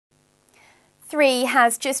3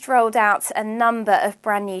 has just rolled out a number of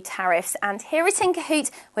brand new tariffs, and here at Incahoot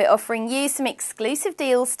we're offering you some exclusive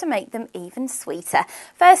deals to make them even sweeter.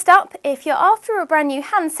 First up, if you're after a brand new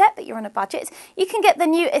handset but you're on a budget, you can get the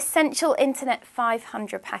new Essential Internet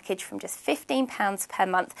 500 package from just £15 per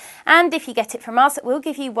month, and if you get it from us, we'll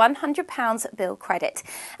give you £100 bill credit.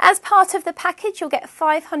 As part of the package, you'll get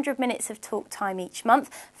 500 minutes of talk time each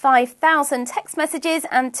month, 5,000 text messages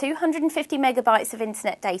and 250 megabytes of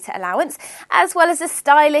internet data allowance, as well as a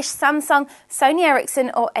stylish Samsung, Sony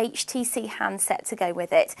Ericsson or HTC handset to go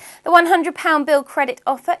with it. The £100 bill credit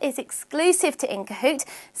offer is exclusive to Incahoot,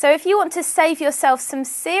 so if you want to save yourself some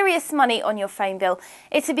serious money on your phone bill,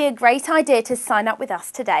 it would be a great idea to sign up with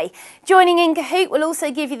us today. Joining Incahoot will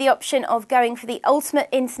also give you the option of going for the Ultimate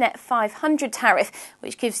Internet 500 tariff,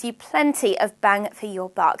 which gives you plenty of bang for your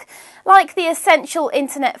buck. Like the Essential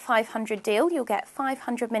Internet 500 deal, you'll get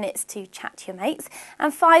 500 minutes to chat to your mates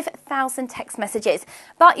and 5,000 text messages,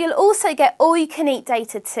 but you'll also get all-you-can-eat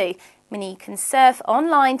data too, meaning you can surf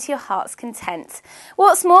online to your heart's content.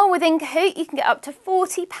 What's more, with Incahoot, you can get up to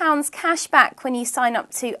 £40 cash back when you sign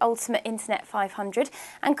up to Ultimate Internet 500,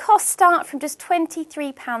 and costs start from just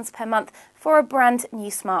 £23 per month for a brand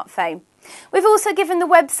new smartphone. We've also given the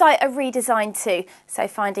website a redesign too, so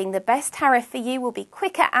finding the best tariff for you will be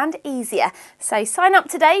quicker and easier. So sign up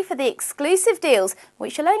today for the exclusive deals,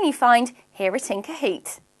 which you'll only find here at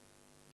Incahoot.